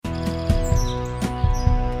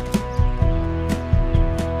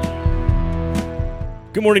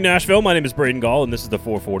Good morning, Nashville. My name is Braden Gall, and this is the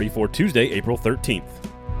 440 for Tuesday, April 13th.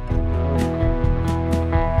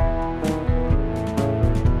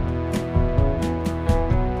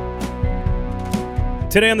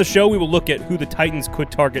 Today on the show, we will look at who the Titans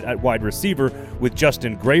could target at wide receiver with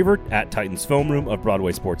Justin Graver at Titans Film Room of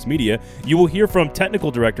Broadway Sports Media. You will hear from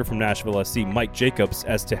technical director from Nashville SC, Mike Jacobs,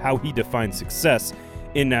 as to how he defines success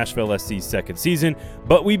in Nashville SC's second season.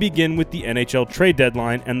 But we begin with the NHL trade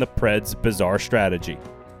deadline and the Preds' bizarre strategy.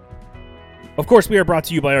 Of course, we are brought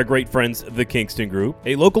to you by our great friends, the Kingston Group,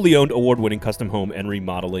 a locally owned award-winning custom home and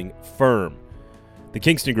remodeling firm. The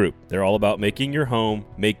Kingston Group, they're all about making your home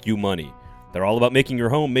make you money. They're all about making your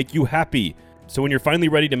home make you happy. So when you're finally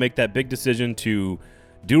ready to make that big decision to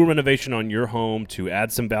do a renovation on your home, to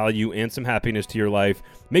add some value and some happiness to your life,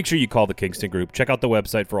 make sure you call the Kingston Group. Check out the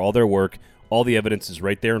website for all their work. All the evidence is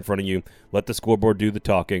right there in front of you. Let the scoreboard do the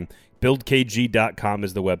talking. BuildKG.com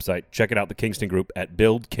is the website. Check it out, the Kingston Group, at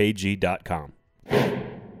BuildKG.com.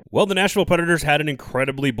 Well, the Nashville Predators had an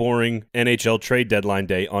incredibly boring NHL trade deadline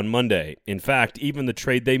day on Monday. In fact, even the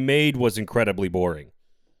trade they made was incredibly boring.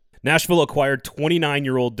 Nashville acquired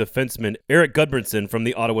 29-year-old defenseman Erik Gudbranson from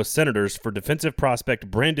the Ottawa Senators for defensive prospect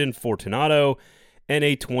Brandon Fortunato and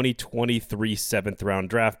a 2023 seventh-round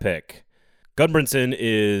draft pick. Gudbranson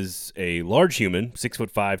is a large human,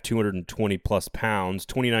 6'5", 220-plus pounds,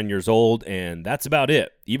 29 years old, and that's about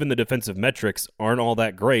it. Even the defensive metrics aren't all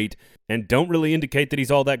that great and don't really indicate that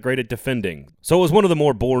he's all that great at defending. So it was one of the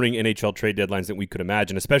more boring NHL trade deadlines that we could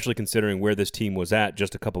imagine, especially considering where this team was at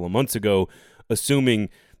just a couple of months ago, assuming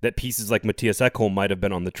that pieces like Matthias Ekholm might have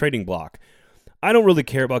been on the trading block. I don't really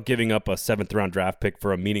care about giving up a seventh-round draft pick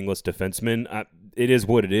for a meaningless defenseman. It is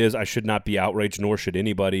what it is. I should not be outraged, nor should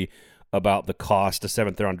anybody, about the cost. A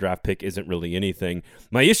seventh-round draft pick isn't really anything.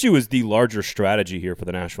 My issue is the larger strategy here for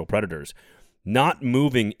the Nashville Predators. Not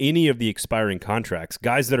moving any of the expiring contracts,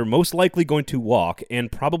 guys that are most likely going to walk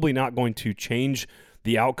and probably not going to change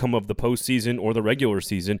the outcome of the postseason or the regular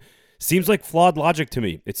season, seems like flawed logic to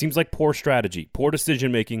me. It seems like poor strategy, poor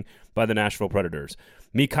decision-making by the Nashville Predators.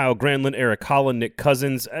 Mikael Granlund, Eric Holland, Nick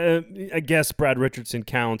Cousins, I guess Brad Richardson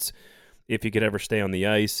counts if he could ever stay on the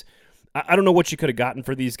ice. I don't know what you could have gotten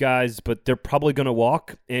for these guys, but they're probably going to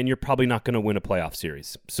walk, and you're probably not going to win a playoff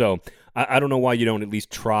series. So I don't know why you don't at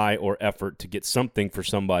least try or effort to get something for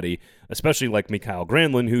somebody, especially like Mikael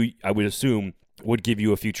Granlund, who I would assume would give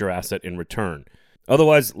you a future asset in return.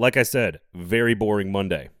 Otherwise, like I said, very boring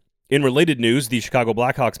Monday. In related news, the Chicago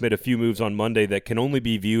Blackhawks made a few moves on Monday that can only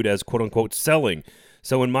be viewed as quote-unquote selling.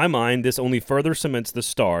 So in my mind, this only further cements the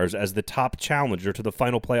Stars as the top challenger to the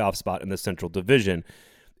final playoff spot in the Central Division.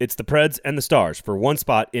 It's the Preds and the Stars for one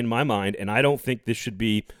spot in my mind, and I don't think this should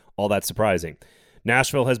be all that surprising.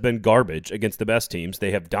 Nashville has been garbage against the best teams. They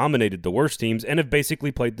have dominated the worst teams and have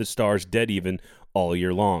basically played the Stars dead even all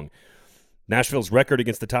year long. Nashville's record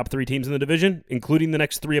against the top three teams in the division, including the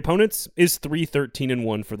next three opponents, is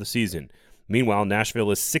 3-13-1 for the season. Meanwhile, Nashville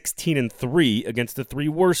is 16-3 against the three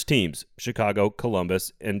worst teams, Chicago,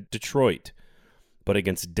 Columbus, and Detroit. But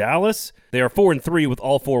against Dallas, they are 4-3 with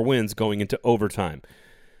all four wins going into overtime.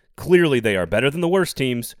 Clearly, they are better than the worst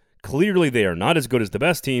teams. Clearly, they are not as good as the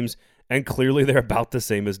best teams. And clearly, they're about the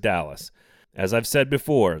same as Dallas. As I've said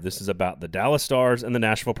before, this is about the Dallas Stars and the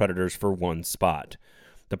Nashville Predators for one spot.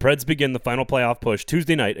 The Preds begin the final playoff push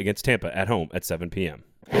Tuesday night against Tampa at home at 7 p.m.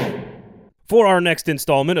 For our next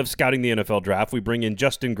installment of Scouting the NFL Draft, we bring in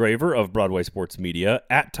Justin Graver of Broadway Sports Media,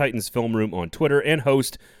 at Titans Film Room on Twitter, and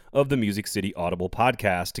host of the Music City Audible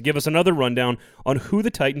podcast, to give us another rundown on who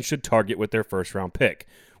the Titans should target with their first-round pick.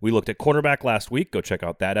 We looked at cornerback last week. Go check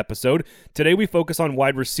out that episode. Today we focus on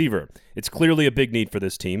wide receiver. It's clearly a big need for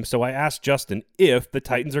this team, so I asked Justin if the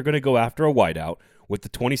Titans are going to go after a wideout with the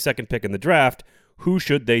 22nd pick in the draft, who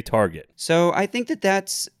should they target? So I think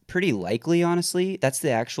that's pretty likely, honestly. That's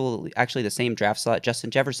actually the same draft slot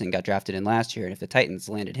Justin Jefferson got drafted in last year, and if the Titans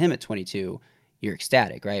landed him at 22, you're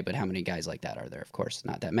ecstatic, right? But how many guys like that are there? Of course,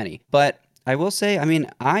 not that many. But I will say,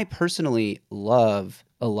 I personally love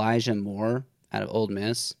Elijah Moore out of Ole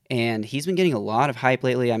Miss, and he's been getting a lot of hype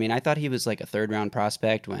lately. I thought he was like a third-round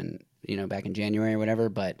prospect when, back in January or whatever,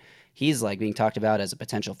 but he's like being talked about as a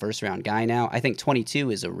potential first-round guy now. I think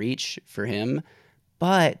 22 is a reach for him,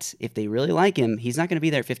 but if they really like him, he's not going to be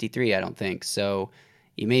there at 53, I don't think. So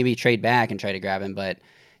you maybe trade back and try to grab him, but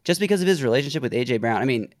just because of his relationship with A.J.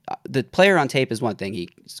 Brown, the player on tape is one thing. He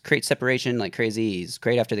creates separation like crazy. He's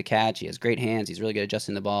great after the catch. He has great hands. He's really good at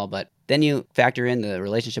adjusting the ball. But then you factor in the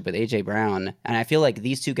relationship with A.J. Brown, and I feel like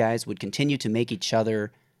these two guys would continue to make each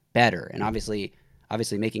other better. And obviously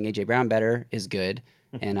making A.J. Brown better is good.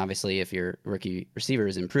 And obviously if your rookie receiver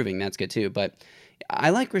is improving, that's good too. But I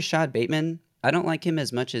like Rashad Bateman I don't like him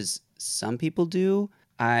as much as some people do.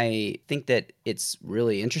 I think that it's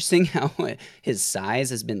really interesting how his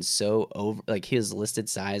size has been so over. Like his listed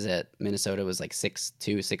size at Minnesota was like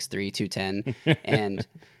 6'2", 6'3", 210. And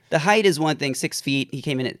the height is one thing, 6 feet. He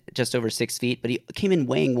came in at just over 6 feet, but he came in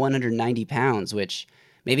weighing 190 pounds, which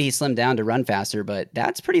maybe he slimmed down to run faster, but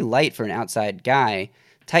that's pretty light for an outside guy.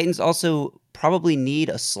 Titans also probably need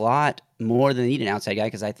a slot more than they need an outside guy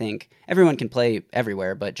because I think everyone can play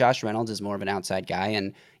everywhere, but Josh Reynolds is more of an outside guy,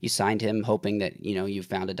 and you signed him hoping that, you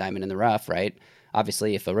found a diamond in the rough, right?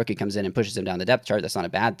 Obviously, if a rookie comes in and pushes him down the depth chart, that's not a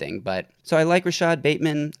bad thing. But so I like Rashad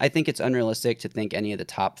Bateman. I think it's unrealistic to think any of the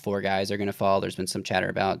top 4 guys are going to fall. There's been some chatter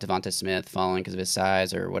about Devonta Smith falling because of his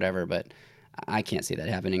size or whatever, but I can't see that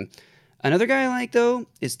happening. Another guy I like, though,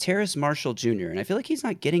 is Terrace Marshall Jr., and I feel like he's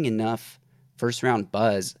not getting enough first-round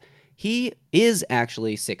buzz. He is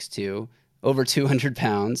actually 6'2", over 200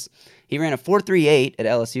 pounds. He ran a 4.38 at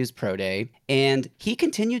LSU's Pro Day, and he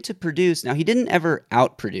continued to produce. Now, he didn't ever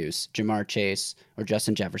outproduce Jamar Chase or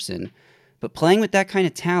Justin Jefferson, but playing with that kind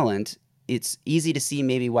of talent, it's easy to see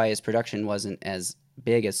maybe why his production wasn't as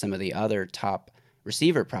big as some of the other top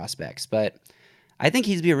receiver prospects. But I think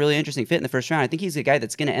he'd be a really interesting fit in the first round. I think he's a guy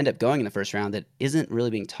that's going to end up going in the first round that isn't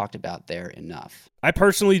really being talked about there enough. I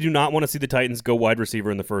personally do not want to see the Titans go wide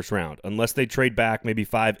receiver in the first round, unless they trade back maybe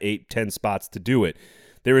 5, 8, 10 spots to do it.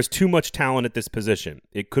 There is too much talent at this position.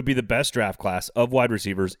 It could be the best draft class of wide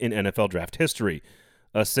receivers in NFL draft history,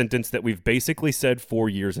 a sentence that we've basically said 4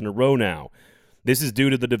 years in a row now. This is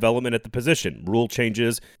due to the development at the position, rule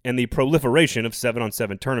changes, and the proliferation of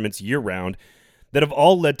 7-on-7 tournaments year-round that have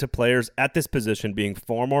all led to players at this position being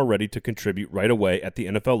far more ready to contribute right away at the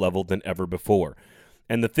NFL level than ever before.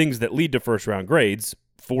 And the things that lead to first-round grades,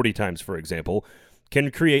 40 times for example,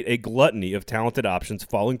 can create a gluttony of talented options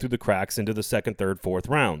falling through the cracks into the second, third, fourth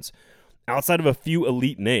rounds. Outside of a few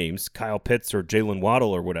elite names, Kyle Pitts or Jalen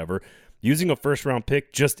Waddle or whatever, using a first-round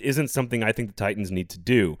pick just isn't something I think the Titans need to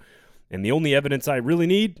do. And the only evidence I really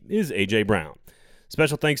need is A.J. Brown.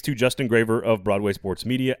 Special thanks to Justin Graver of Broadway Sports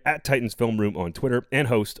Media at Titans Film Room on Twitter and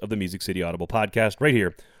host of the Music City Audible podcast right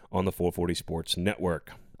here on the 440 Sports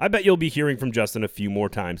Network. I bet you'll be hearing from Justin a few more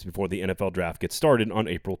times before the NFL Draft gets started on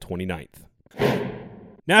April 29th.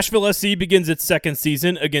 Nashville SC begins its second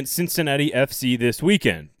season against Cincinnati FC this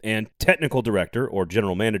weekend, and technical director or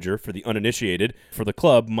general manager for the uninitiated for the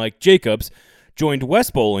club, Mike Jacobs, joined Wes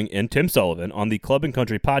Bowling and Tim Sullivan on the Club and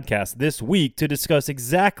Country podcast this week to discuss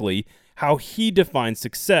exactly how he defines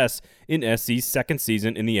success in SC's second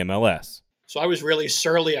season in the MLS. So I was really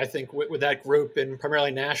surly, I think, with that group and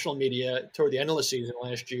primarily national media toward the end of the season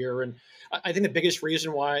last year. And I think the biggest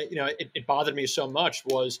reason why, it bothered me so much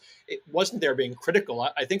was it wasn't there being critical.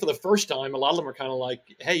 I think for the first time, a lot of them were kind of like,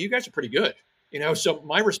 hey, you guys are pretty good. So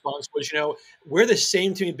my response was, we're the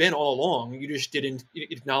same team we've been all along. You just didn't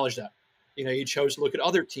acknowledge that. You chose to look at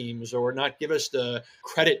other teams or not give us the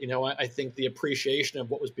credit, I think the appreciation of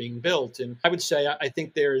what was being built. And I would say, I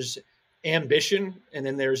think there's ambition and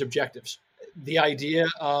then there's objectives. The idea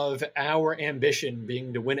of our ambition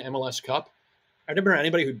being to win MLS Cup. I never met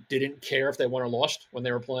anybody who didn't care if they won or lost when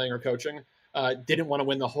they were playing or coaching, didn't want to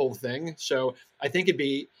win the whole thing. So I think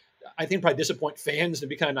probably disappoint fans and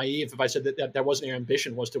be kind of naive if I said that wasn't our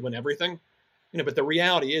ambition was to win everything. But the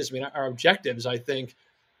reality is, our objectives, I think,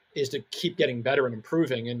 is to keep getting better and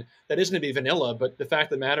improving. And that isn't to be vanilla, but the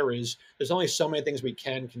fact of the matter is there's only so many things we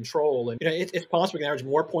can control. And, it's possible we can average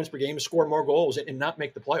more points per game, score more goals, and not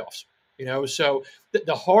make the playoffs. So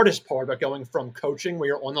the hardest part about going from coaching where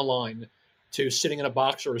you're on the line to sitting in a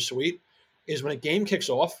box or a suite is when a game kicks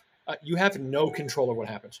off, you have no control of what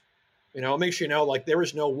happens. It makes you know, like there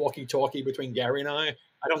is no walkie-talkie between Gary and I.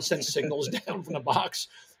 I don't send signals down from the box.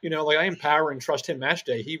 I empower and trust him match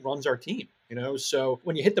day. He runs our team, So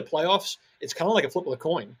when you hit the playoffs, it's kind of like a flip of the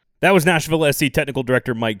coin. That was Nashville SC technical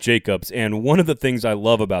director Mike Jacobs, and one of the things I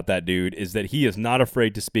love about that dude is that he is not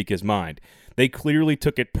afraid to speak his mind. They clearly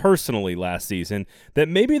took it personally last season that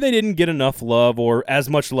maybe they didn't get enough love or as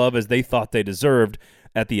much love as they thought they deserved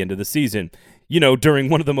at the end of the season, during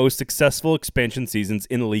one of the most successful expansion seasons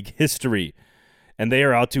in league history. And they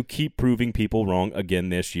are out to keep proving people wrong again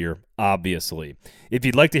this year, obviously. If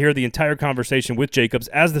you'd like to hear the entire conversation with Jacobs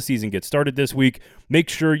as the season gets started this week, make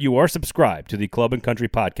sure you are subscribed to the Club and Country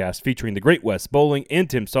podcast featuring the great Wes Bowling and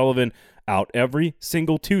Tim Sullivan, out every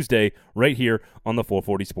single Tuesday right here on the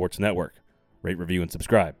 440 Sports Network. Rate, review, and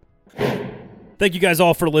subscribe. Thank you guys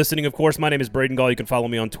all for listening. Of course, my name is Braden Gall. You can follow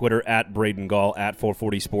me on Twitter at Braden Gall, at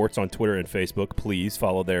 440 Sports on Twitter and Facebook. Please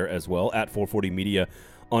follow there as well, at 440 Media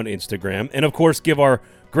on Instagram. And of course, give our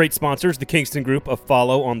great sponsors, the Kingston Group, a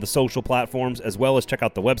follow on the social platforms, as well as check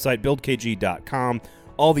out the website, buildkg.com.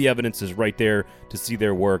 All the evidence is right there to see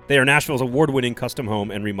their work. They are Nashville's award-winning custom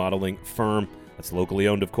home and remodeling firm. That's locally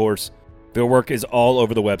owned, of course. Their work is all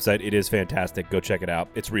over the website. It is fantastic. Go check it out.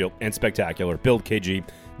 It's real and spectacular.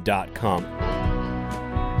 BuildKG.com.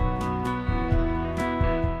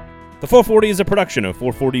 The 440 is a production of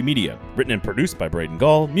 440 Media, written and produced by Braden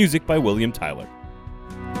Gall, music by William Tyler.